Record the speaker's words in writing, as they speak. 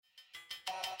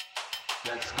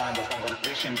That's kind of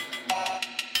conversation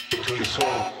to your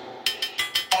soul.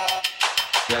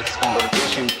 That's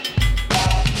conversation to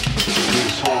your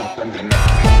soul and the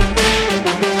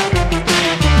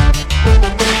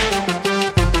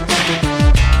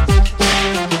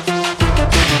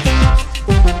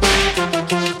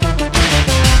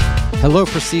Hello,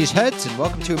 Prestige heads, and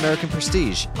welcome to American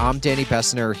Prestige. I'm Danny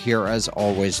Bessner, here as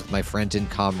always with my friend and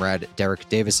comrade, Derek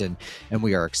Davison, and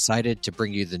we are excited to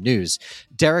bring you the news.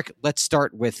 Derek, let's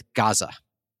start with Gaza.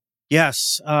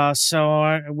 Yes.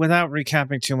 So without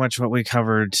recapping too much what we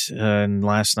covered in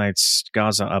last night's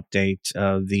Gaza update,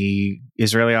 the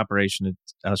Israeli operation at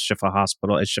Al-Shifa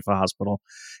Hospital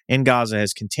in Gaza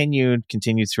has continued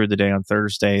through the day on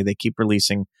Thursday. They keep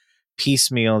releasing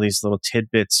piecemeal these little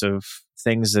tidbits of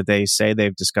things that they say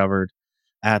they've discovered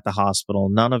at the hospital.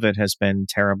 None of it has been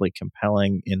terribly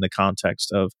compelling in the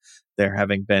context of there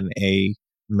having been a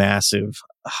massive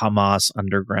Hamas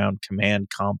underground command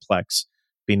complex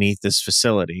beneath this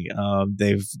facility.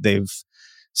 They've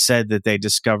said that they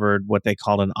discovered what they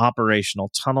called an operational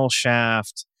tunnel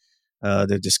shaft.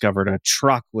 They've discovered a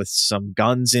truck with some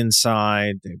guns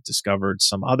inside. They've discovered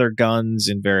some other guns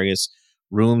in various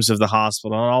rooms of the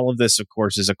hospital. And all of this, of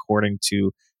course, is according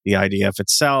to the IDF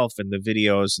itself and the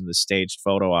videos and the staged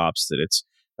photo ops that it's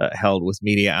held with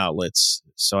media outlets.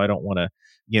 So I don't want to,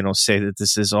 say that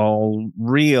this is all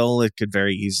real. It could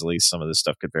very easily, some of this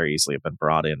stuff could very easily have been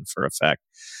brought in for effect.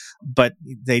 But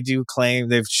they do claim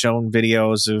they've shown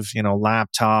videos of,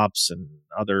 laptops and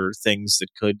other things that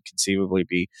could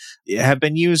conceivably have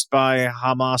been used by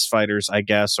Hamas fighters, I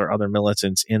guess, or other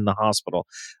militants in the hospital.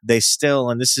 They still,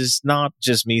 and this is not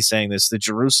just me saying this, the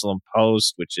Jerusalem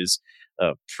Post, which is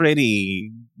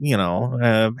pretty,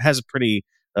 has a pretty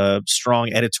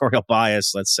strong editorial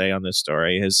bias, let's say, on this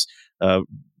story, has,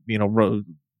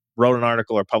 wrote an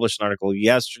article or published an article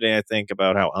yesterday, I think,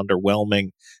 about how underwhelming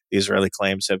the Israeli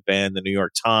claims have been. The New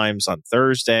York Times on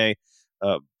Thursday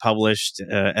published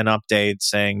an update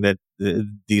saying that the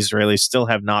Israelis still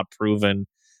have not proven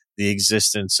the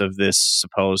existence of this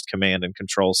supposed command and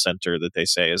control center that they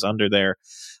say is under there.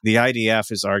 The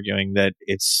IDF is arguing that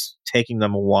it's taking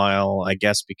them a while, I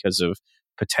guess, because of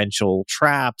potential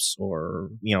traps or,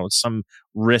 some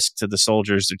risk to the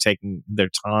soldiers. They're taking their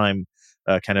time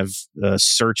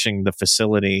searching the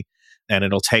facility, and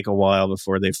it'll take a while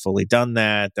before they've fully done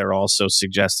that. They're also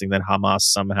suggesting that Hamas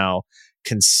somehow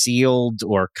concealed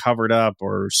or covered up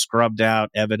or scrubbed out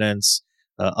evidence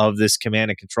of this command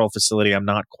and control facility. I'm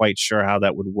not quite sure how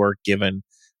that would work, given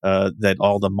that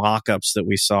all the mock-ups that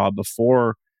we saw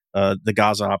before the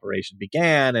Gaza operation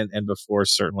began and before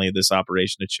certainly this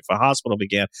operation at Shifa Hospital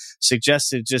began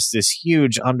suggested just this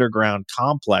huge underground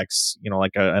complex,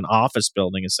 like an office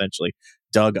building essentially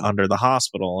dug under the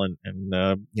hospital. And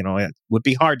it would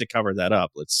be hard to cover that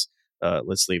up. Let's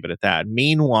leave it at that.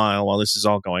 Meanwhile, while this is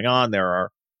all going on, there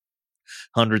are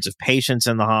hundreds of patients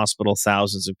in the hospital,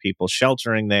 thousands of people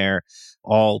sheltering there,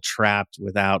 all trapped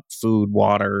without food,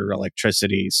 water,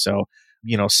 electricity. So,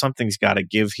 something's got to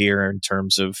give here in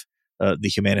terms of the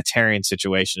humanitarian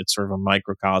situation. It's sort of a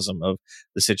microcosm of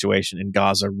the situation in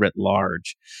Gaza writ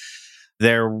large.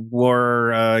 There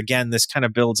were, again, this kind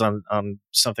of builds on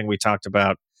something we talked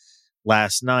about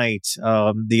last night.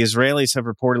 The Israelis have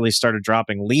reportedly started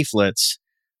dropping leaflets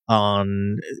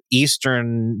on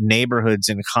eastern neighborhoods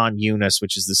in Khan Yunis,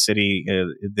 which is the city,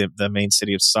 the main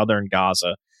city of southern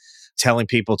Gaza, telling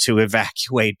people to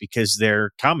evacuate because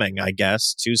they're coming, I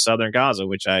guess, to southern Gaza,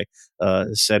 which I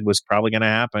said was probably going to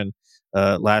happen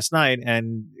last night.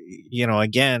 And,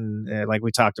 again, like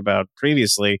we talked about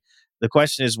previously, the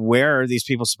question is, where are these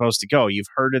people supposed to go? You've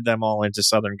herded them all into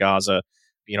southern Gaza,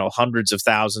 hundreds of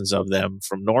thousands of them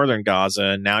from northern Gaza,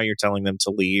 and now you're telling them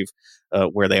to leave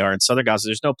where they are in southern Gaza.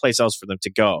 There's no place else for them to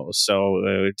go.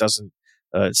 So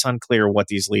it's unclear what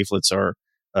these leaflets are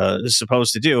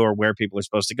supposed to do or where people are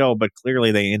supposed to go, but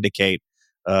clearly they indicate,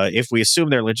 if we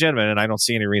assume they're legitimate, and I don't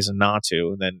see any reason not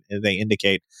to, then they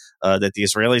indicate that the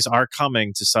Israelis are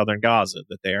coming to southern Gaza,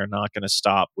 that they are not going to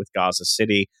stop with Gaza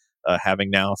City, having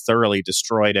now thoroughly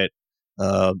destroyed it.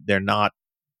 They're not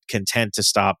content to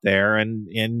stop there, and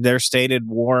in their stated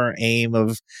war aim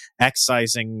of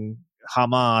excising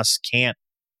Hamas can't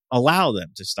allow them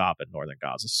to stop in northern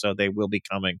Gaza, so they will be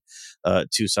coming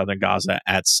to southern Gaza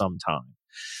at some time.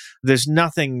 There's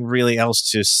nothing really else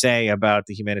to say about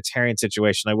the humanitarian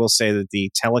situation. I will say that the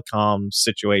telecom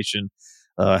situation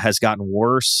has gotten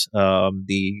worse.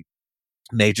 The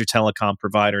major telecom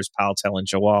providers, Paltel and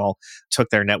Jawal, took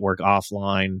their network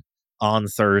offline on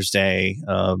Thursday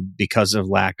because of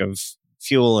lack of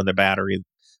fuel, and the battery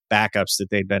backups that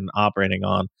they'd been operating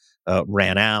on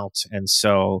ran out. And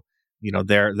so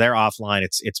they're offline.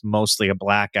 It's mostly a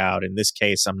blackout. In this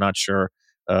case, I'm not sure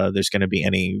there's going to be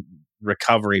any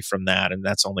recovery from that, and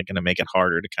that's only going to make it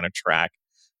harder to kind of track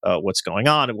what's going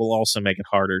on. It will also make it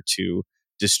harder to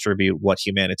distribute what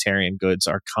humanitarian goods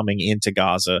are coming into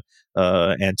Gaza,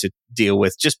 and to deal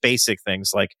with just basic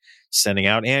things like sending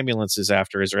out ambulances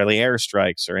after Israeli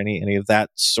airstrikes or any of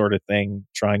that sort of thing.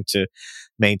 Trying to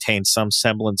maintain some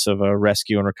semblance of a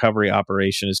rescue and recovery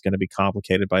operation is going to be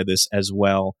complicated by this as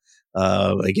well.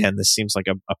 Again, this seems like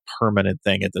a permanent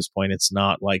thing at this point. It's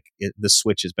not like the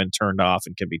switch has been turned off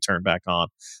and can be turned back on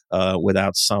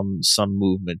without some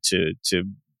movement to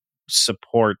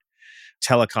support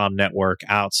telecom network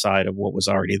outside of what was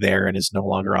already there and is no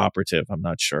longer operative. I'm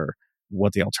not sure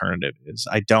what the alternative is.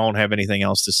 I don't have anything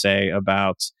else to say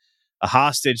about a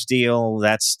hostage deal.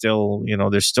 That's still,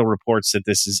 there's still reports that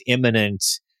this is imminent,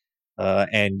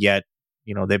 and yet,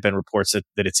 they've been reports that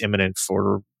it's imminent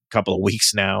for a couple of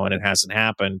weeks now, and it hasn't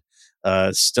happened.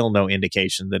 Still no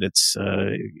indication that it's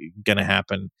going to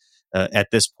happen at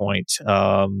this point.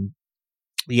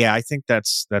 Yeah, I think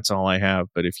that's all I have.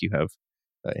 But if you have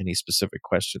any specific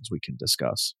questions, we can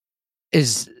discuss.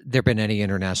 Is there been any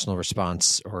international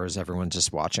response, or is everyone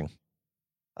just watching?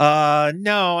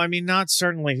 No, I mean, not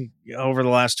certainly over the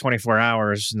last 24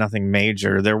 hours, nothing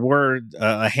major. There were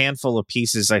a handful of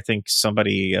pieces. I think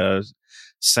somebody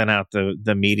sent out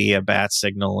the media bat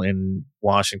signal in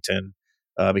Washington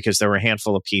because there were a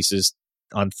handful of pieces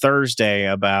on Thursday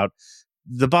about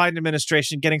the Biden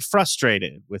administration getting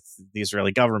frustrated with the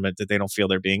Israeli government, that they don't feel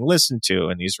they're being listened to,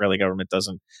 and the Israeli government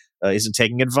isn't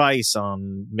taking advice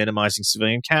on minimizing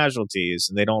civilian casualties,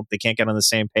 and they can't get on the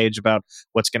same page about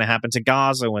what's going to happen to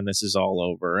Gaza when this is all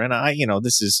over. And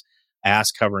this is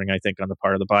ass covering, I think, on the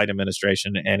part of the Biden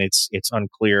administration, and it's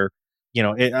unclear.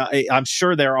 I'm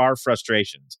sure there are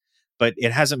frustrations, but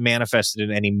it hasn't manifested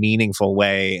in any meaningful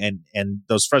way, and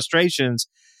those frustrations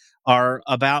are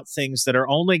about things that are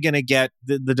only going to get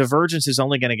the divergence is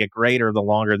only going to get greater the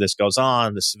longer this goes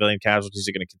on. The civilian casualties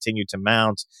are going to continue to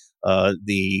mount.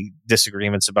 The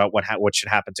disagreements about what should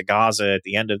happen to Gaza at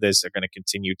the end of this are going to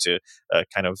continue to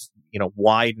kind of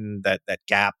widen that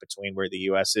gap between where the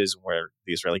U.S. is and where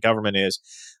the Israeli government is,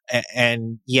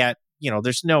 and yet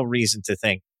there's no reason to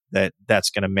think that that's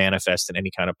going to manifest in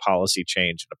any kind of policy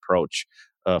change and approach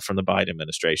from the Biden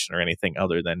administration, or anything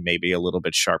other than maybe a little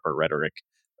bit sharper rhetoric,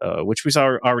 which we've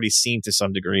already seen to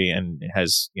some degree, and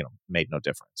has made no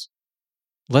difference.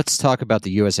 Let's talk about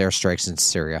the U.S. airstrikes in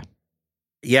Syria.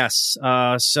 Yes.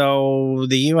 So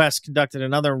the U.S. conducted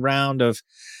another round of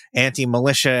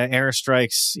anti-militia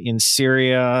airstrikes in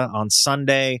Syria on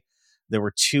Sunday. There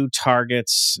were 2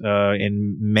 targets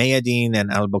in Mayadeen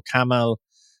and Al-Bukamal,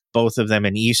 both of them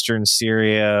in eastern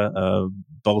Syria,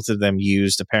 both of them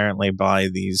used apparently by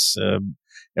these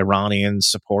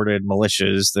Iranian-supported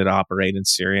militias that operate in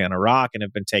Syria and Iraq, and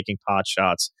have been taking pot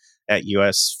shots at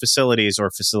U.S. facilities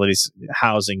or facilities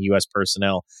housing U.S.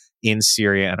 personnel in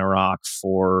Syria and Iraq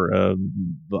for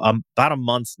about a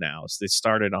month now. So they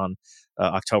started on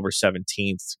October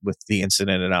 17th with the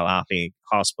incident at Al-Afi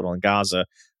Hospital in Gaza.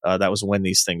 That was when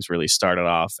these things really started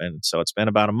off. And so it's been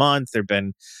about a month. There have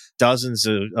been dozens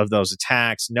of those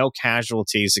attacks, no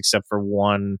casualties except for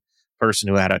one person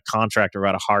who had a contractor who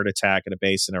had a heart attack at a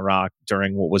base in Iraq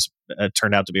during what was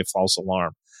turned out to be a false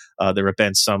alarm. There have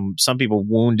been some people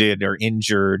wounded or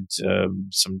injured,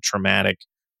 some traumatic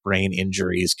brain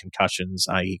injuries, concussions,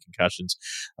 i.e. concussions,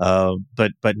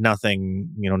 but nothing,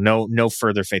 no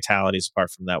further fatalities apart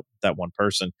from that one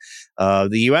person. The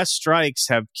U.S. strikes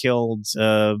have killed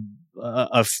a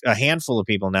handful of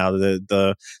people now.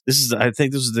 I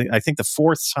think the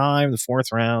fourth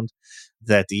round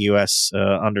that the U.S.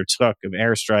 undertook of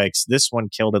airstrikes. This one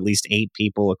killed at least 8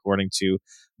 people, according to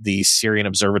the Syrian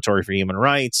Observatory for Human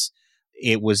Rights.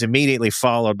 It was immediately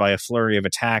followed by a flurry of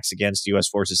attacks against U.S.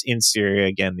 forces in Syria.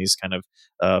 Again, these kind of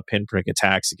pinprick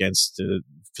attacks against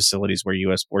facilities where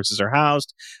U.S. forces are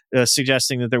housed,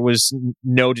 suggesting that there was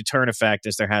no deterrent effect,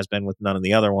 as there has been with none of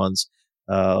the other ones.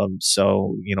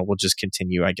 So, we'll just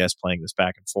continue, I guess, playing this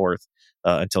back and forth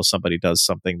until somebody does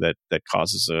something that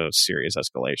causes a serious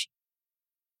escalation.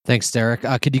 Thanks, Derek.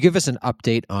 Could you give us an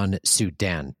update on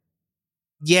Sudan?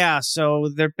 Yeah, so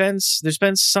there's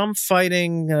been some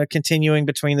fighting continuing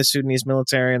between the Sudanese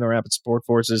military and the Rapid Support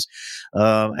Forces.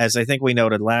 As I think we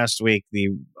noted last week, the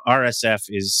RSF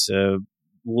is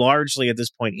largely at this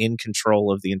point in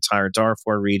control of the entire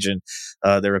Darfur region.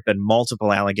 There have been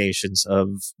multiple allegations of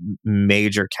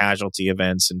major casualty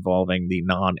events involving the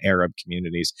non-Arab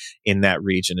communities in that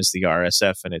region as the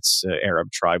RSF and its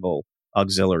Arab tribal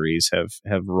auxiliaries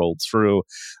have rolled through.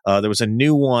 There was a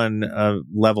new one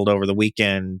leveled over the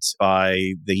weekend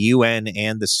by the UN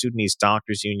and the Sudanese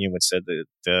Doctors Union, which said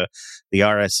that the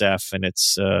RSF and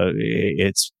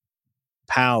its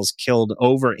pals killed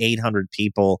over 800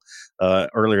 people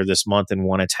earlier this month in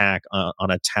one attack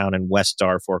on a town in West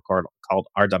Darfur called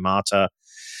Ardamata.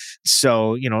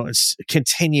 So, it's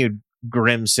continued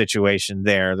grim situation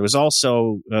there. There was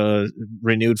also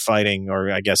renewed fighting,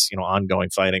 or I guess, ongoing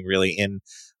fighting really in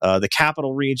the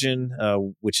capital region,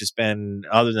 which has been,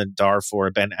 other than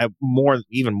Darfur, been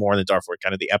even more than Darfur,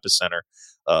 kind of the epicenter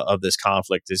of this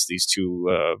conflict is these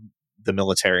two, the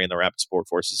military and the rapid support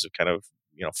forces have kind of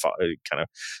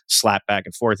slap back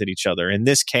and forth at each other. In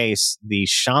this case, the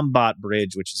Shambat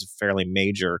Bridge, which is a fairly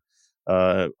major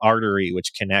artery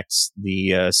which connects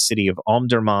the city of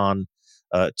Omdurman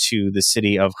to the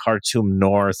city of Khartoum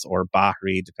North, or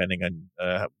Bahri, depending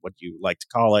on what you like to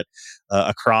call it,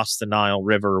 across the Nile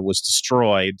River, was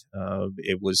destroyed.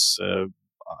 It was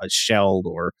shelled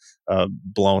or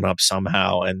blown up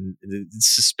somehow. And the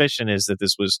suspicion is that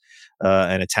this was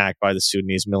an attack by the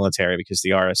Sudanese military, because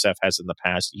the RSF has in the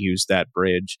past used that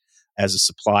bridge as a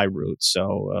supply route.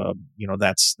 So,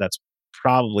 that's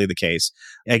probably the case.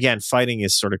 Again, fighting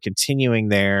is sort of continuing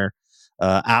there.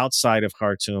 Outside of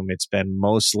Khartoum, it's been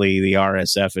mostly the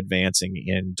RSF advancing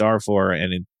in Darfur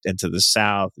and into the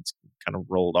south. It's kind of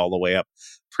rolled all the way up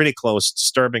pretty close,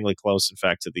 disturbingly close, in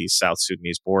fact, to the South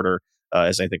Sudanese border,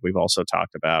 as I think we've also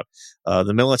talked about.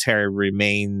 The military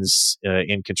remains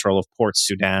in control of Port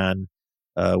Sudan,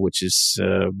 which is,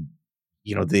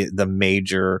 the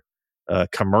major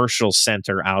commercial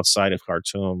center outside of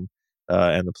Khartoum,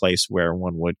 and the place where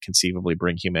one would conceivably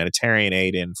bring humanitarian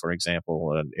aid in, for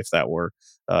example, if that were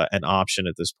an option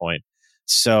at this point.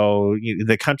 So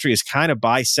the country is kind of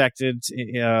bisected.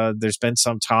 There's been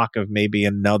some talk of maybe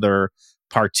another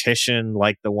partition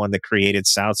like the one that created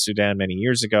South Sudan many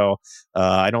years ago.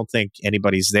 I don't think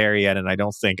anybody's there yet, and I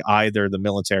don't think either the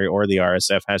military or the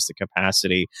RSF has the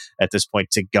capacity at this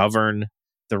point to govern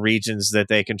the regions that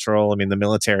they control. I mean, the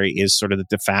military is sort of the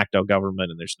de facto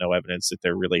government, and there's no evidence that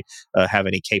they really have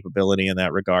any capability in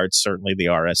that regard. Certainly the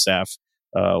RSF,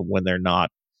 when they're not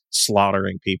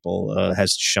slaughtering people,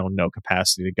 has shown no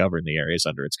capacity to govern the areas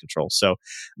under its control. So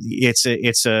it's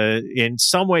in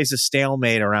some ways a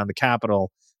stalemate around the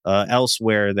capital.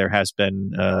 Elsewhere, there have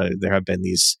been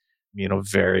these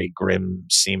very grim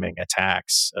seeming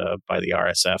attacks by the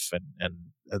RSF, and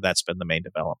that's been the main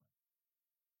development.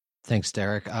 Thanks,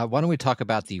 Derek. Why don't we talk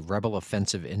about the rebel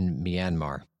offensive in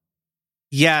Myanmar?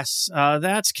 Yes,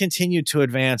 that's continued to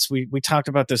advance. We talked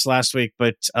about this last week,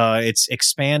 but it's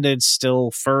expanded still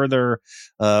further.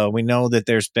 We know that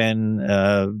there's been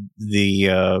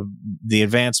the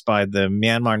advance by the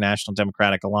Myanmar National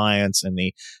Democratic Alliance and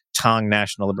the Tong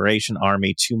National Liberation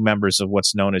Army, two members of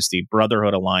what's known as the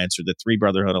Brotherhood Alliance, or the Three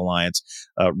Brotherhood Alliance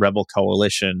rebel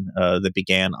coalition that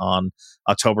began on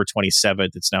October 27th.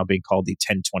 It's now being called the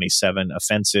 1027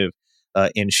 Offensive.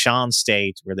 In Shan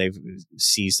State, where they've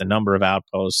seized a number of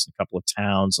outposts, a couple of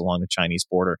towns along the Chinese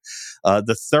border.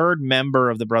 The third member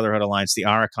of the Brotherhood Alliance, the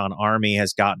Arakan Army,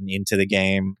 has gotten into the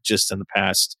game just in the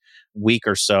past week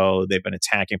or so. They've been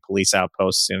attacking police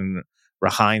outposts in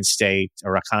Rakhine State.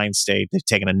 They've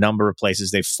taken a number of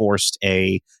places. They've forced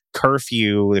a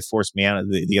curfew. They forced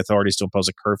the authorities to impose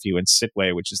a curfew in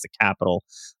Sittwe, which is the capital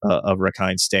of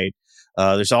Rakhine State.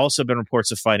 There's also been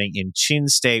reports of fighting in Chin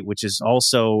State, which is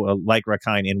also like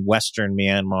Rakhine in western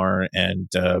Myanmar and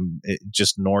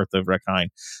just north of Rakhine.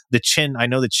 I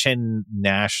know the Chin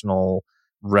National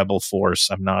Rebel Force.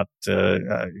 I'm not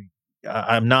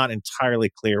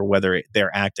entirely clear whether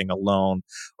they're acting alone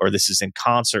or this is in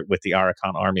concert with the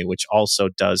Arakan Army, which also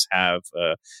does have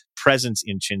a presence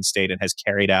in Chin State and has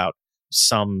carried out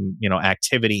some,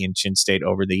 activity in Chin State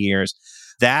over the years.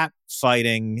 That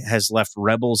fighting has left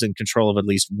rebels in control of at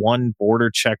least one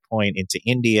border checkpoint into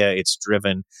India. It's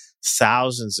driven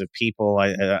thousands of people.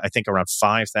 I think around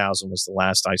 5,000 was the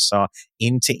last I saw,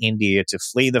 into India to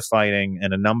flee the fighting,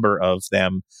 and a number of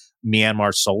them,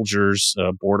 Myanmar soldiers,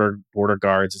 border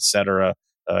guards, etc.,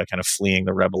 kind of fleeing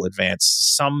the rebel advance.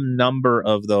 Some number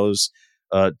of those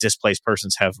displaced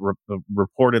persons have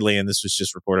reportedly, and this was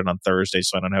just reported on Thursday,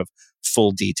 so I don't have full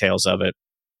details of it,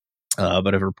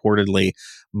 but have reportedly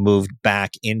moved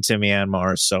back into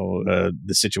Myanmar. So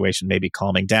the situation may be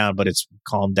calming down, but it's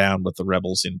calmed down with the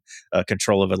rebels in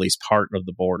control of at least part of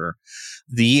the border.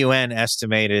 The UN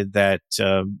estimated that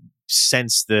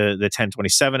since the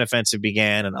 1027 offensive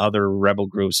began and other rebel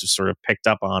groups have sort of picked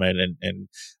up on it and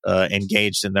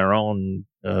engaged in their own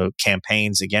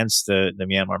campaigns against the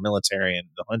Myanmar military and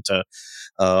the junta,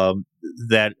 um,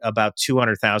 that about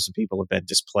 200,000 people have been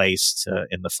displaced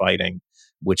in the fighting,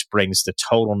 which brings the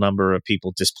total number of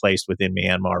people displaced within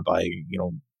Myanmar by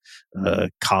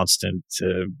constant.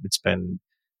 It's been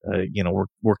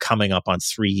we're coming up on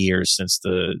 3 years since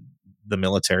the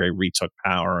military retook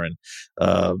power and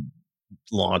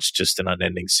launched just an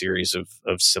unending series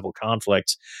of civil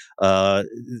conflicts.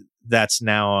 That's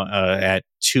now at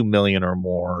 2 million or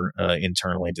more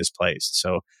internally displaced.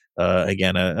 So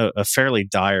again, a fairly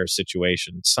dire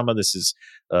situation. Some of this is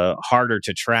harder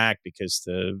to track because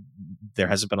there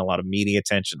hasn't been a lot of media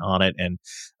attention on it, and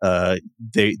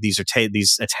these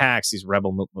attacks, these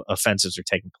rebel offensives, are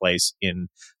taking place in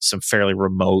some fairly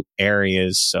remote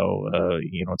areas. So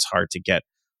it's hard to get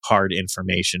hard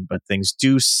information, but things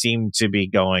do seem to be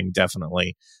going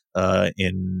definitely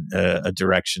in a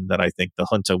direction that I think the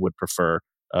junta would prefer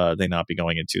they not be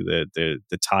going into.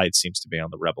 The tide seems to be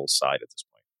on the rebels' side at this point.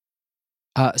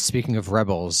 Speaking of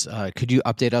rebels, could you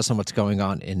update us on what's going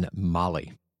on in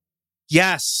Mali?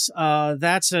 Yes,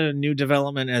 that's a new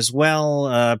development as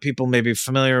well. People may be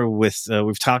familiar with,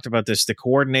 we've talked about this, the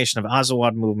Coordination of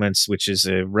Azawad Movements, which is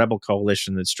a rebel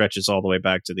coalition that stretches all the way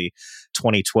back to the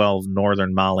 2012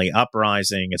 Northern Mali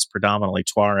uprising. It's predominantly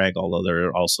Tuareg, although there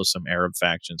are also some Arab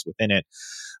factions within it.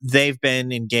 They've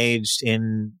been engaged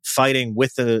in fighting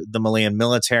with the Malian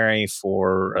military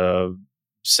for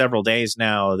several days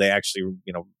now. They actually,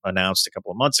 announced a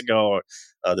couple of months ago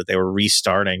that they were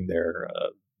restarting their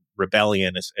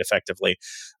rebellion effectively.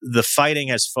 The fighting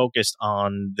has focused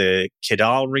on the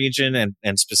Kidal region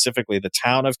and specifically the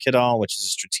town of Kidal, which is a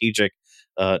strategic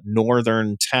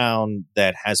northern town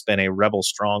that has been a rebel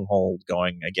stronghold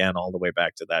going again all the way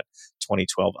back to that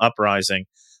 2012 uprising.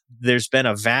 There's been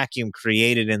a vacuum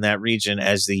created in that region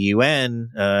as the UN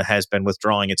has been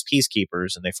withdrawing its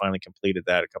peacekeepers, and they finally completed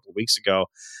that a couple of weeks ago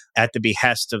at the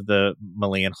behest of the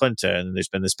Malian junta. And there's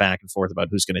been this back and forth about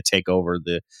who's going to take over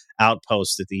the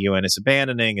outposts that the UN is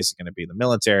abandoning. Is it going to be the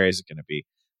military? Is it going to be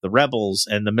the rebels?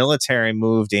 And the military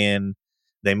moved in.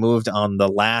 They moved on the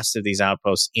last of these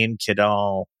outposts in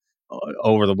Kidal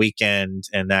over the weekend,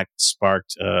 and that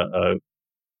sparked a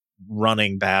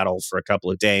running battle for a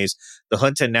couple of days. The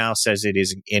junta now says it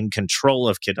is in control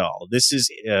of Kidal. This is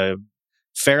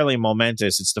fairly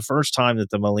momentous. It's the first time that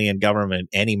the Malian government,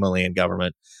 any Malian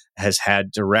government, has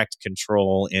had direct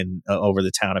control in over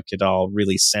the town of Kidal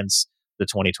really since the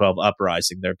 2012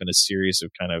 uprising. There have been a series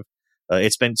of kind of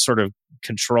it's been sort of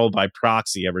controlled by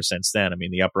proxy ever since then. I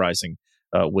mean, the uprising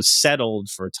was settled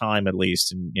for a time, at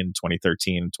least in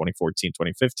 2013, 2014,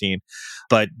 2015.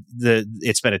 But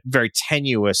it's been a very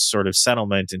tenuous sort of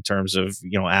settlement in terms of,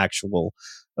 actual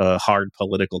hard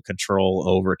political control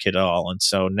over Kidal. And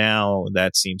so now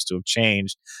that seems to have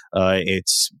changed.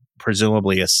 It's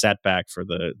presumably a setback for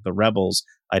the rebels.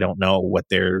 I don't know what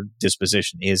their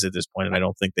disposition is at this point, and I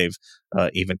don't think they've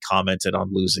even commented on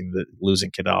losing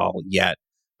Kidal yet.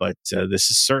 But this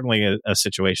is certainly a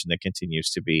situation that continues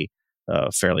to be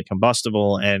fairly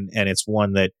combustible, and it's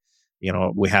one that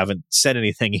we haven't said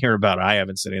anything here about. I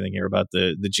haven't said anything here about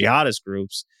the jihadist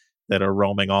groups that are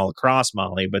roaming all across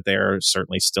Mali, but they are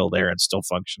certainly still there and still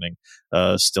functioning,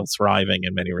 still thriving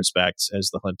in many respects as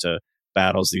the junta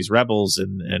battles these rebels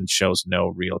and shows no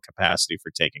real capacity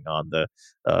for taking on the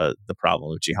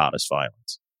problem of jihadist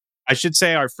violence. I should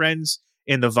say our friends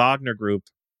in the Wagner Group,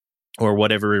 or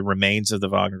whatever remains of the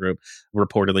Wagner Group,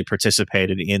 reportedly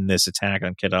participated in this attack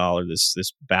on Kidal, or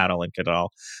this battle in Kidal.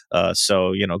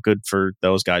 So, good for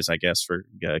those guys, I guess, for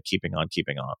keeping on.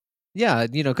 Yeah,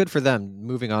 good for them,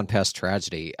 moving on past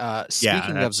tragedy.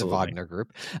 Speaking of the Wagner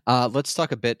Group, let's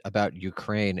talk a bit about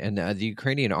Ukraine. And the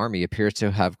Ukrainian army appears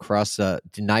to have crossed the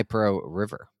Dnipro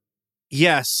River.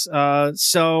 Yes.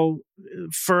 So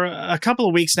for a couple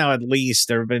of weeks now, at least,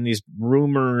 there have been these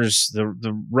rumors.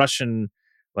 The Russian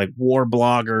war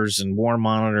bloggers and war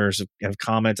monitors have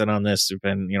commented on this. There've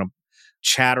been,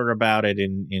 chatter about it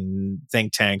in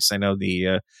think tanks. I know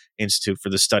the Institute for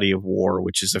the Study of War,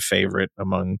 which is a favorite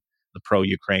among the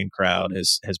pro-Ukraine crowd,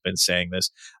 has been saying this,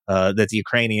 that the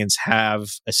Ukrainians have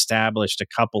established a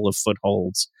couple of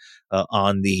footholds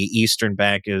on the eastern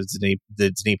bank of the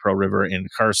Dnipro River in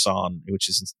Kherson, which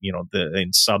is,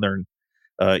 in southern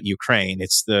Ukraine.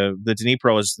 It's the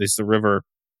Dnipro is the river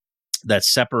that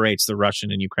separates the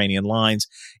Russian and Ukrainian lines.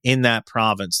 In that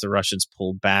province, the Russians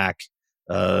pulled back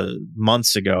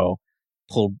months ago,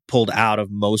 pulled out of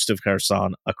most of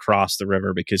Kherson across the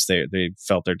river because they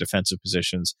felt their defensive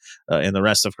positions in the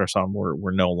rest of Kherson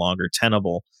were no longer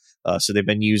tenable. So they've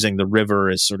been using the river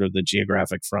as sort of the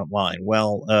geographic front line.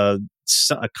 Well,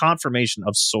 a confirmation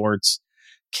of sorts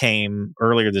came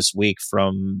earlier this week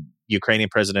from Ukrainian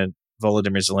President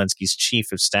Volodymyr Zelensky's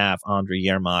chief of staff, Andriy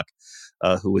Yermak,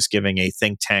 who was giving a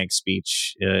think tank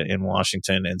speech in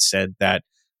Washington and said that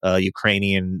the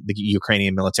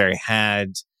Ukrainian military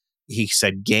had, he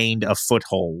said, gained a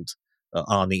foothold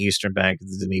on the eastern bank of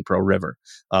the Dnipro River.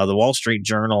 The Wall Street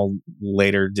Journal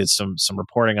later did some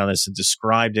reporting on this and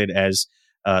described it as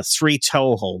 3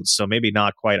 toeholds. So maybe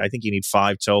not quite. I think you need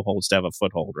 5 toeholds to have a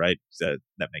foothold, right? That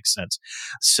makes sense.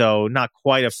 So not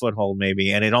quite a foothold,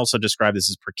 maybe. And it also described this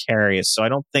as precarious. So I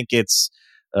don't think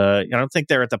I don't think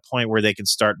they're at the point where they can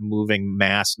start moving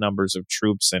mass numbers of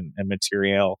troops and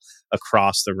materiel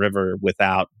across the river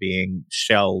without being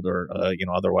shelled or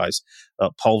otherwise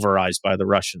pulverized by the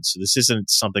Russians. So this isn't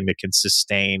something that can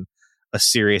sustain a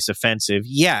serious offensive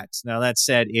yet. Now, that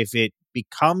said, if it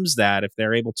becomes that, if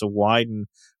they're able to widen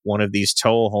one of these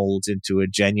toeholds into a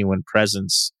genuine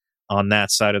presence on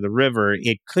that side of the river,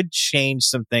 it could change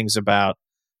some things about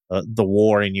the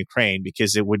war in Ukraine,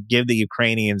 because it would give the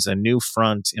Ukrainians a new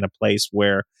front in a place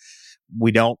where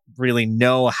we don't really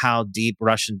know how deep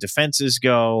Russian defenses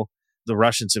go. The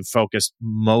Russians have focused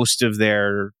most of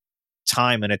their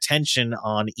time and attention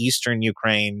on eastern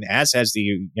Ukraine, as have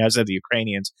the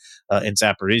Ukrainians in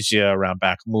Zaporizhia, around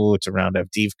Bakhmut, around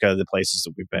Avdiivka, the places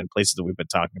that we've been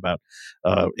talking about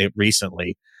it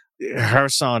recently.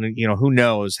 Kherson, who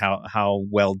knows how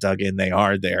well dug in they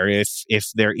are there. If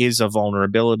there is a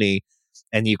vulnerability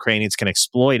and the Ukrainians can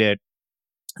exploit it,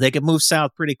 they could move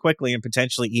south pretty quickly and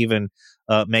potentially even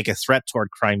make a threat toward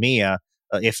Crimea,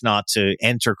 if not to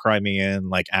enter Crimea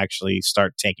and actually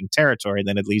start taking territory,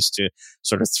 then at least to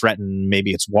sort of threaten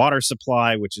maybe its water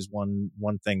supply, which is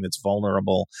one thing that's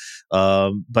vulnerable.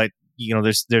 But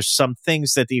there's some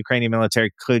things that the Ukrainian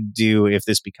military could do if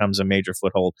this becomes a major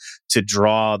foothold to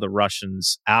draw the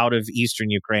Russians out of eastern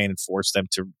Ukraine and force them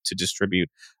to distribute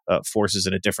forces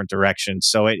in a different direction.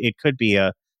 So it could be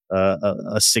a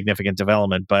significant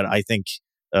development, but I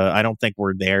don't think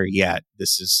we're there yet.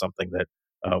 This is something that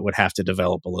would have to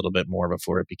develop a little bit more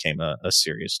before it became a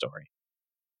serious story.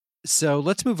 So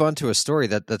let's move on to a story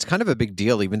that's kind of a big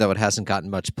deal, even though it hasn't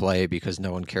gotten much play because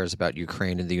no one cares about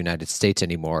Ukraine and the United States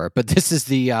anymore. But this is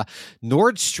the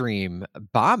Nord Stream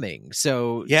bombing.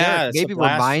 So Derek, maybe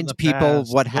remind people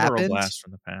what happened. Blast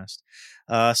from the past.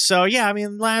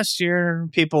 Last year,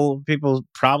 people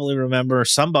probably remember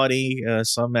somebody,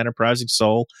 some enterprising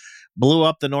soul, blew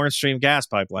up the Nord Stream gas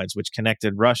pipelines, which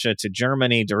connected Russia to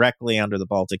Germany directly under the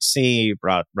Baltic Sea,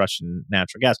 brought Russian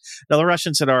natural gas. Now, the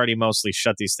Russians had already mostly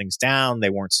shut these things down. They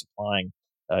weren't supplying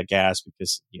gas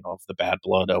because, of the bad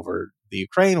blood over the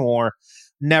Ukraine war.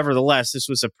 Nevertheless, this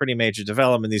was a pretty major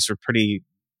development. These were pretty,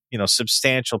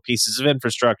 substantial pieces of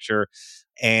infrastructure.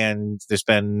 And there's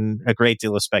been a great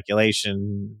deal of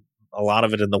speculation, a lot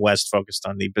of it in the West focused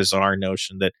on the bizarre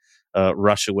notion that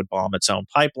Russia would bomb its own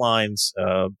pipelines.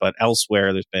 But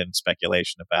elsewhere, there's been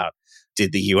speculation about,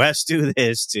 did the U.S. do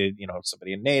this? Did,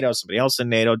 somebody else in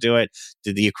NATO do it?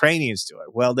 Did the Ukrainians do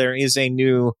it? Well, there is a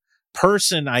new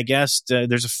person, I guess.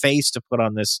 There's a face to put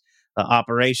on this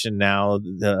operation now.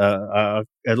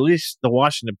 At least the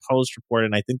Washington Post reported,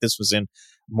 and I think this was in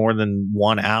more than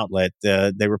one outlet.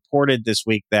 They reported this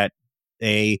week that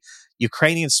a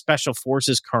Ukrainian special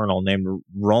forces colonel named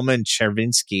Roman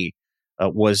Chervinsky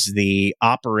was the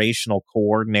operational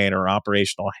coordinator,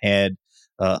 operational head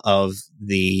of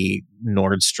the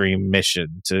Nord Stream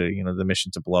mission, the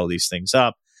mission to blow these things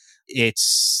up. It's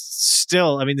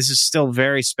still, this is still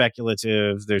very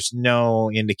speculative. There's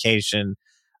no indication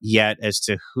yet as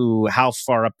to how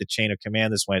far up the chain of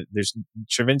command this went.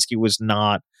 Chervinsky was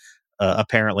not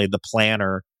apparently the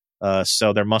planner.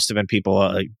 So there must have been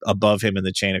people above him in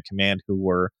the chain of command who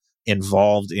were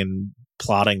involved in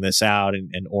plotting this out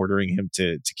and ordering him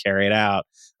to carry it out,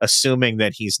 assuming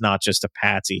that he's not just a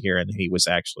patsy here and that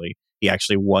he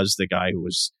actually was the guy who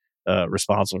was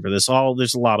responsible for this.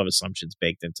 There's a lot of assumptions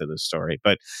baked into this story,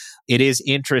 but it is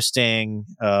interesting.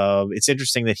 It's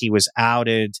interesting that he was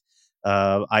outed.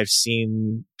 I've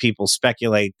seen people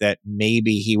speculate that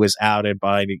maybe he was outed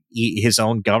by his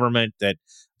own government, that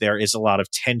there is a lot of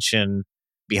tension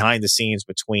behind the scenes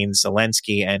between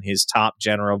Zelensky and his top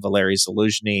general, Valery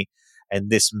Zaluzhny. And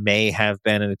this may have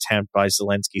been an attempt by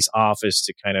Zelensky's office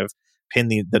to kind of pin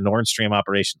the Nord Stream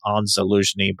operation on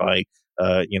Zaluzhny by,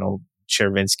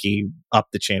 Chervinsky up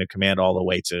the chain of command all the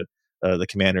way to the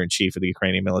commander-in-chief of the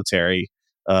Ukrainian military.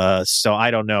 So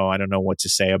I don't know. I don't know what to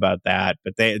say about that,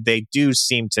 but they do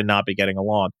seem to not be getting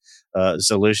along.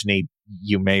 Zaluzhny,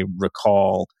 you may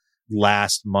recall,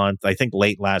 last month, I think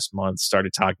late last month,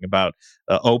 started talking about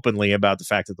openly about the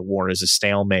fact that the war is a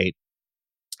stalemate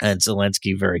And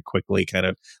Zelensky very quickly kind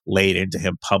of laid into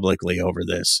him publicly over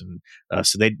this. And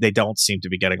so they don't seem to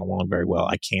be getting along very well.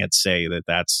 I can't say that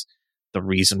that's the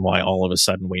reason why all of a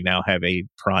sudden we now have a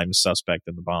prime suspect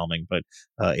in the bombing, but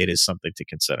it is something to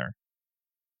consider.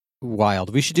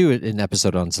 Wild. We should do an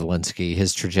episode on Zelensky.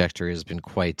 His trajectory has been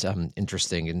quite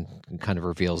interesting and kind of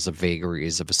reveals the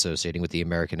vagaries of associating with the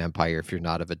American empire if you're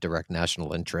not of a direct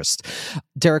national interest.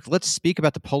 Derek, let's speak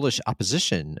about the Polish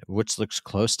opposition, which looks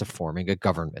close to forming a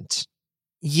government.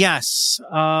 Yes.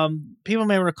 People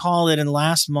may recall that in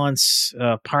last month's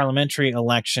parliamentary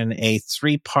election, a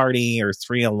three-party or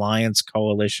three-alliance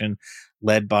coalition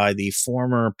led by the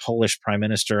former Polish prime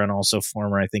minister and also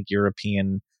former, I think,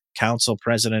 European Council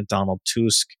President Donald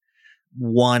Tusk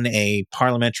won a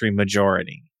parliamentary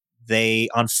majority.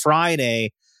 On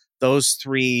Friday, those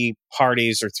three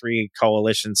parties or three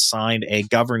coalitions signed a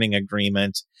governing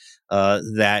agreement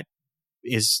that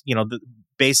is,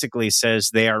 basically says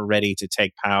they are ready to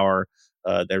take power.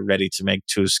 They're ready to make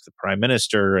Tusk the prime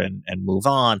minister and move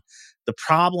on. The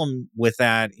problem with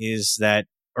that is that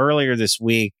earlier this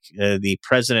week, the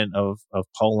president of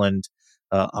Poland,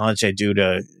 Andrzej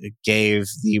Duda, gave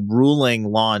the ruling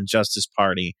Law and Justice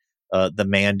Party the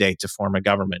mandate to form a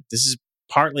government. This is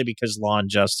partly because Law and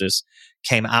Justice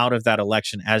came out of that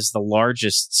election as the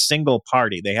largest single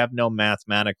party. They have no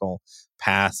mathematical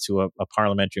path to a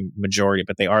parliamentary majority,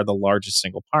 but they are the largest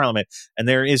single parliament. And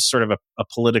there is sort of a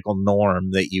political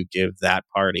norm that you give that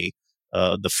party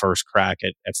the first crack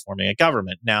at forming a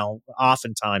government. Now,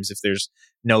 oftentimes, if there's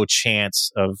no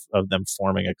chance of them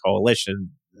forming a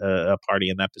coalition, a party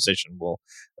in that position will,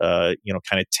 kind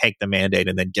of take the mandate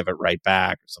and then give it right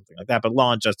back or something like that. But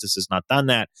Law and Justice has not done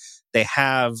that. They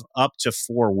have up to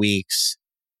 4 weeks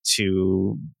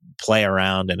to play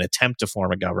around and attempt to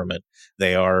form a government.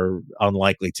 They are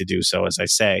unlikely to do so, as I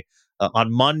say.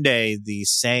 On Monday, the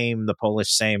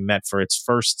Polish Sejm met for its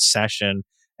first session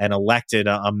and elected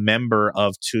a member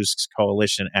of Tusk's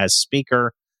coalition as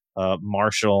speaker.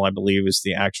 Marshal, I believe, is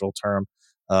the actual term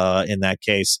in that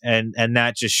case. And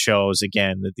that just shows,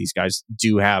 again, that these guys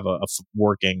do have a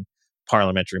working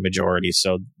parliamentary majority.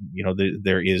 So,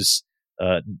 there is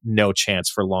no chance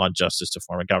for Law and Justice to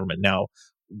form a government. Now,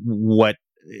 what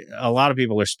a lot of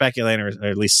people are speculating, or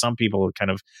at least some people, kind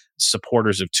of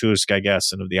supporters of Tusk, I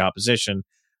guess, and of the opposition,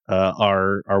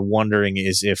 are wondering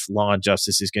is if Law and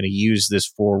Justice is going to use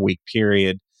this 4-week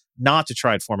period not to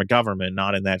try to form a government,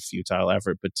 not in that futile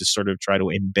effort, but to sort of try to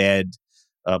embed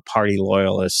party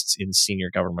loyalists in senior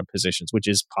government positions, which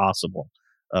is possible.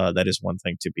 That is one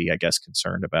thing to be, I guess,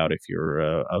 concerned about if you're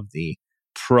of the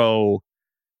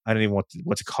I don't even know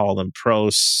what to call them,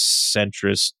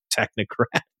 pro-centrist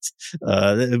technocrats.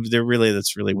 That's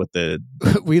really what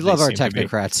we love our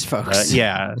technocrats, folks.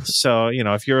 Yeah. So,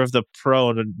 if you're of the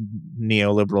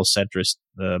pro-neoliberal centrist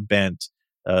bent,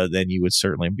 then you would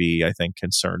certainly be, I think,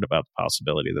 concerned about the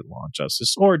possibility that Law and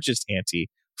Justice, or just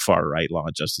anti-far right Law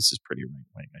and Justice, is pretty right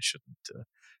wing. I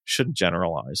shouldn't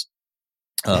generalize.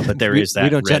 But there is that. We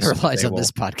don't risk generalize on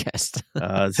this podcast.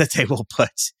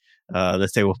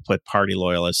 that they will put party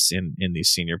loyalists in these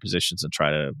senior positions and try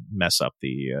to mess up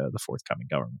the forthcoming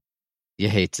government. You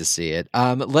hate to see it.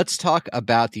 Let's talk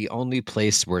about the only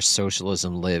place where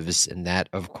socialism lives, and that,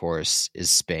 of course, is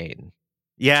Spain.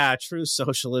 Yeah, true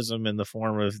socialism in the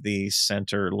form of the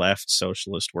center-left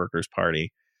Socialist Workers'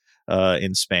 Party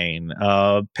in Spain.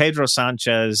 Pedro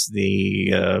Sanchez,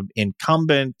 the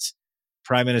incumbent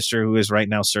prime minister, who is right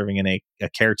now serving in a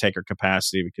caretaker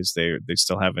capacity because they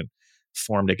still haven't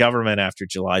formed a government after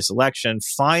July's election,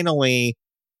 finally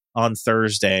on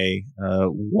Thursday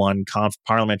won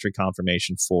parliamentary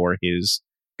confirmation for his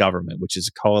government, which is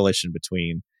a coalition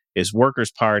between his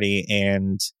Workers' Party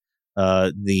and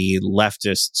the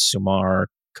leftist Sumar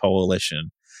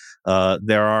coalition.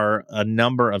 There are a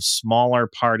number of smaller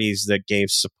parties that gave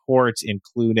support,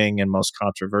 including, and most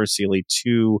controversially,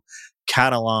 2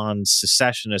 Catalan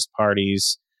secessionist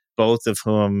parties, both of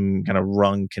whom kind of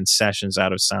wrung concessions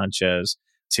out of Sanchez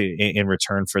in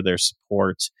return for their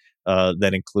support,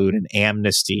 that include an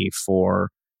amnesty for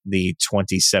the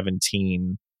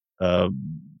 2017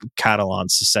 Catalan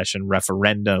secession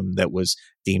referendum that was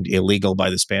deemed illegal by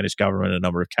the Spanish government. A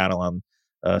number of Catalan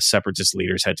separatist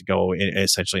leaders had to go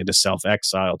essentially into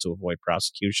self-exile to avoid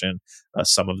prosecution.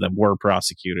 Some of them were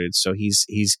prosecuted. So he's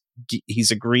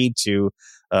agreed to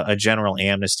a general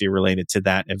amnesty related to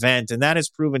that event. And that has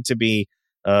proven to be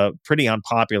pretty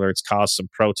unpopular. It's caused some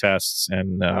protests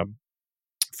and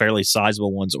fairly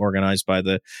sizable ones organized by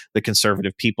the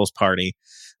Conservative People's Party.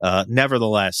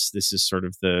 Nevertheless, this is sort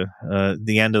of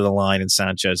the end of the line, and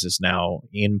Sanchez is now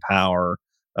in power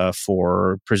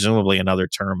for presumably another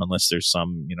term, unless there's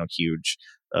some huge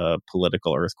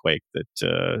political earthquake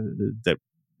that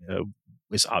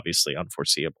is obviously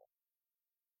unforeseeable.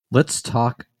 Let's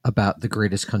talk about the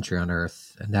greatest country on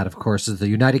earth, and that, of course, is the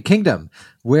United Kingdom,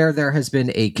 where there has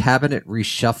been a cabinet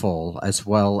reshuffle, as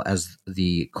well as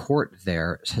the court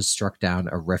there has struck down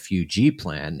a refugee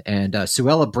plan, and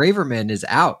Suella Braverman is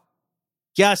out.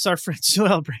 Yes, our friend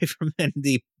Suella Braverman,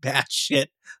 the batshit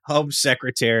Home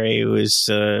Secretary, who has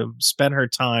spent her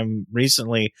time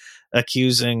recently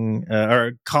accusing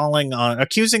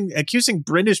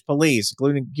British police,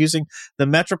 including accusing the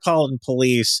Metropolitan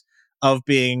Police of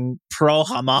being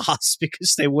pro-Hamas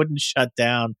because they wouldn't shut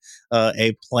down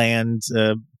a planned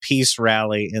peace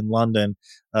rally in London.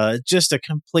 Just a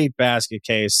complete basket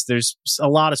case. There's a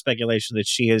lot of speculation that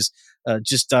she has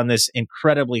just done this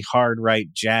incredibly hard right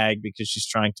jag because she's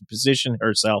trying to position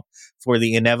herself for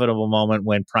the inevitable moment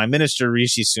when Prime Minister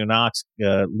Rishi Sunak's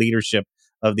leadership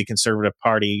of the Conservative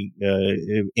Party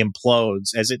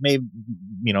implodes, as it may,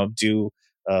 do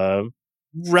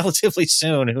relatively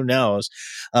soon. Who knows?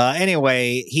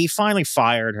 Anyway, he finally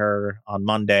fired her on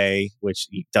Monday, which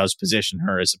does position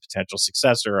her as a potential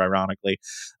successor, ironically,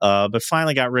 but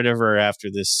finally got rid of her after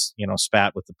this,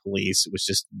 spat with the police. It was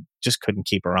just couldn't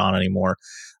keep her on anymore.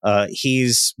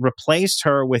 He's replaced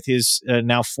her with his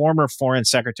now former Foreign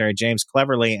Secretary, James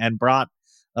Cleverly, and brought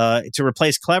to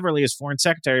replace Cleverly as Foreign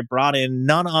Secretary, brought in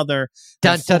none other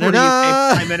than former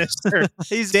UK Prime Minister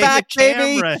He's David back,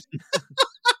 Cameron. baby.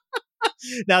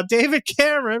 Now, David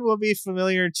Cameron will be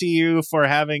familiar to you for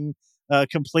having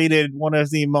completed one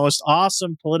of the most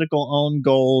awesome political own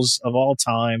goals of all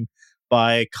time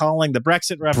by calling the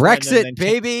Brexit referendum. Brexit,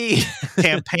 baby.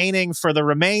 Campaigning for the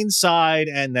Remain side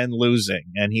and then losing.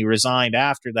 And he resigned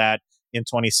after that in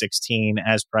 2016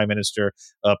 as Prime Minister,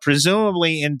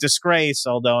 presumably in disgrace,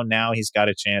 although now he's got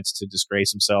a chance to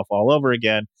disgrace himself all over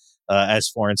again as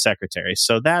Foreign Secretary.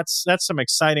 So that's some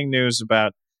exciting news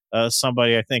about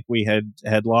somebody I think we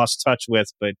had lost touch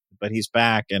with, but he's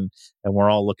back, and we're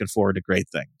all looking forward to great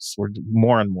things. We're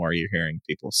more and more you're hearing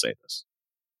people say this.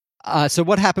 So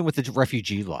what happened with the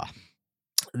refugee law?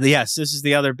 Yes, this is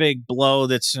the other big blow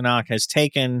that Sunak has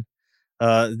taken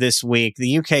this week.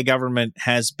 The UK government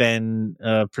has been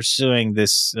pursuing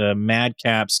this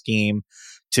madcap scheme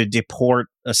to deport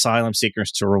asylum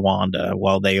seekers to Rwanda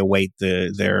while they await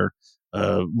their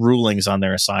rulings on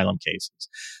their asylum cases.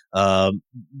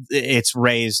 It's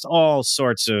raised all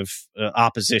sorts of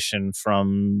opposition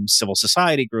from civil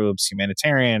society groups,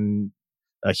 humanitarian,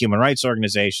 human rights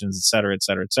organizations, et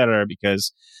cetera,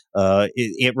 because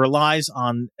it relies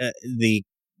on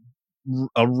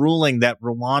a ruling that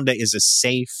Rwanda is a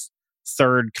safe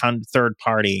third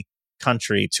party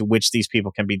country to which these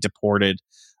people can be deported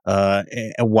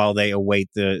while they await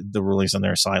the rulings on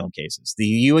their asylum cases.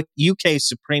 The UK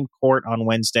Supreme Court on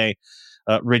Wednesday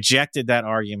rejected that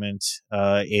argument.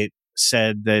 It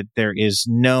said that there's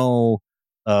no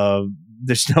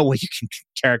way you can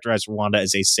characterize Rwanda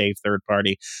as a safe third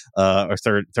party or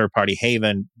third party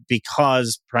haven,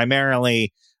 because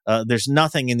primarily there's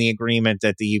nothing in the agreement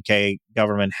that the UK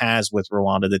government has with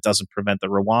Rwanda that doesn't prevent the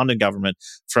Rwandan government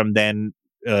from then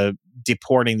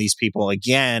deporting these people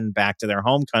again back to their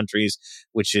home countries,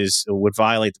 which would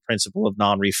violate the principle of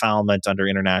non-refoulement under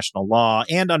international law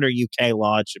and under UK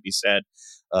law. It should be said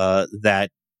that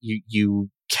you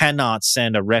cannot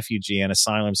send a refugee and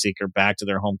asylum seeker back to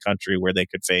their home country where they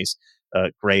could face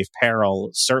grave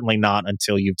peril. Certainly not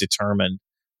until you've determined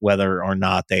whether or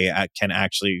not they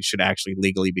should actually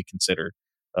legally be considered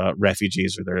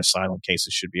refugees, or their asylum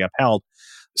cases should be upheld.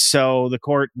 So the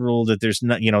court ruled that there's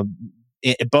not,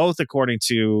 both according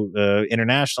to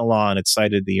international law, and it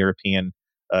cited the European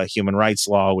human rights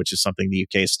law, which is something the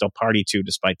UK is still party to,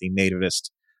 despite the nativist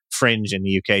fringe in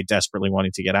the UK desperately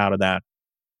wanting to get out of that.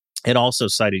 It also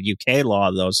cited UK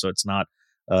law, though, so it's not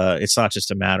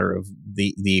just a matter of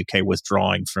the UK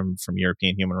withdrawing from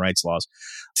European human rights laws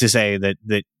to say that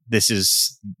this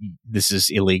is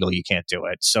illegal. You can't do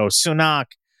it. So Sunak,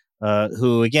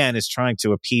 who again is trying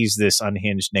to appease this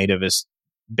unhinged nativist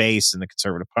base in the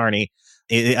Conservative Party,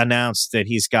 announced that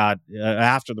he's got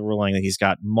after the ruling that he's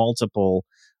got multiple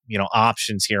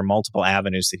options here, multiple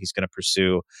avenues that he's going to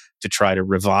pursue to try to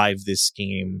revive this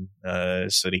scheme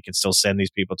so that he can still send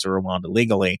these people to Rwanda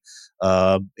legally.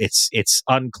 It's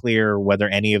unclear whether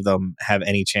any of them have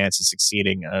any chance of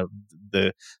succeeding.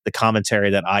 The commentary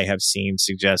that I have seen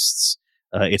suggests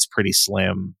it's pretty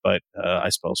slim, but I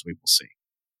suppose we will see.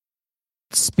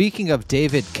 Speaking of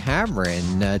David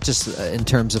Cameron, just in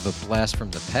terms of a blast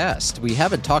from the past, we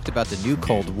haven't talked about the new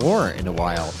Cold War in a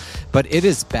while, but it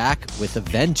is back with a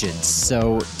vengeance.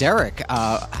 So, Derek,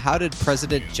 how did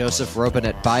President Joseph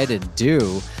Robinette Biden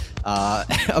do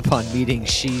upon meeting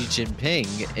Xi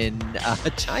Jinping in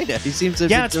China. He seems to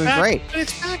be doing great.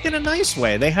 It's back in a nice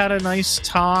way. They had a nice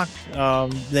talk.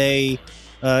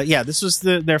 This was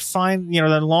their their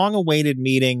long-awaited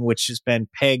meeting, which has been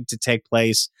pegged to take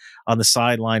place on the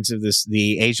sidelines of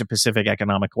the Asia Pacific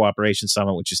Economic Cooperation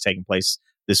Summit, which is taking place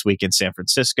this week in San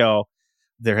Francisco.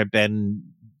 There have been,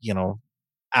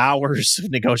 hours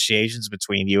of negotiations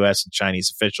between U.S. and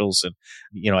Chinese officials, and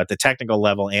at the technical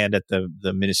level and at the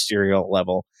ministerial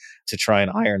level to try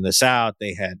and iron this out.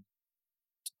 They had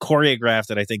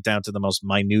choreographed it, I think, down to the most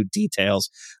minute details.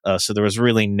 So there was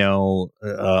really no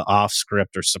off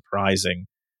script or surprising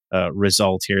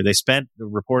result here. They spent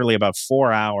reportedly about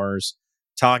 4 hours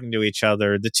talking to each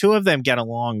other. The two of them get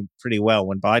along pretty well.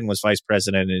 When Biden was vice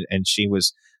president and she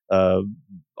was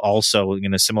also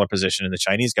in a similar position in the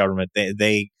Chinese government,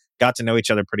 they got to know each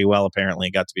other pretty well, apparently,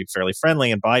 and got to be fairly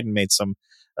friendly. And Biden made some,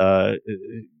 I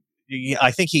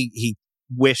think he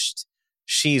wished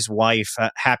Xi's wife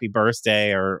happy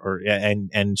birthday,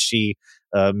 and she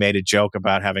made a joke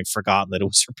about having forgotten that it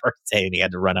was her birthday and he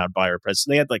had to run out and buy her a present.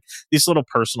 So they had like these little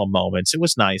personal moments. It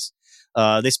was nice.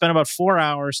 They spent about 4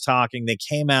 hours talking. They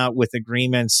came out with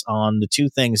agreements on the two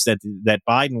things that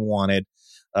Biden wanted,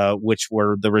 which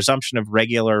were the resumption of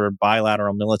regular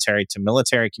bilateral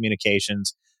military-to-military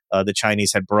communications. The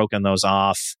Chinese had broken those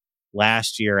off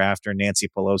last year after Nancy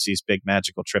Pelosi's big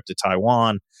magical trip to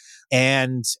Taiwan.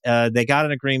 And they got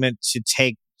an agreement to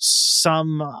take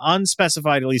some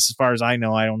unspecified, at least as far as I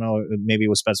know, I don't know, maybe it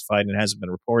was specified and it hasn't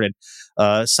been reported,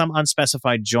 some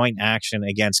unspecified joint action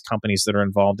against companies that are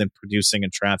involved in producing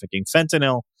and trafficking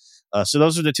fentanyl. So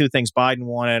those are the two things Biden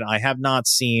wanted. I have not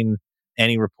seen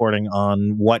any reporting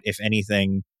on what, if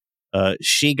anything,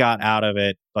 she got out of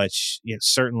it, but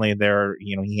certainly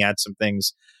he had some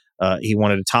things he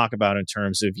wanted to talk about in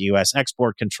terms of U.S.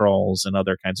 export controls and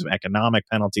other kinds of economic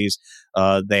penalties.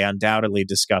 They undoubtedly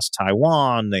discussed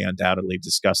Taiwan. They undoubtedly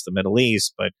discussed the Middle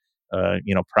East, but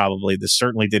probably this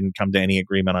certainly didn't come to any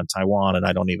agreement on Taiwan, and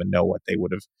I don't even know what they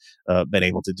would have been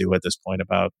able to do at this point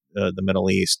about the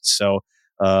Middle East. So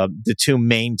the two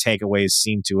main takeaways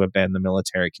seem to have been the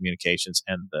military communications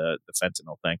and the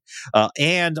fentanyl thing.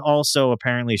 And also,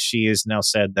 apparently, she has now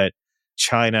said that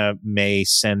China may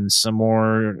send some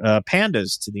more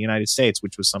pandas to the United States,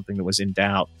 which was something that was in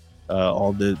doubt.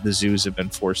 All the zoos have been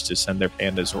forced to send their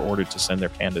pandas, or ordered to send their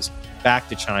pandas back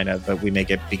to China, but we may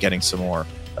be getting some more.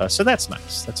 So that's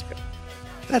nice. That's good.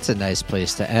 That's a nice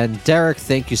place to end. Derek,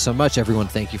 thank you so much. Everyone,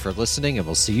 thank you for listening, and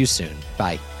we'll see you soon.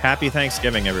 Bye. Happy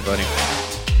Thanksgiving, everybody.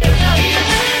 Yeah.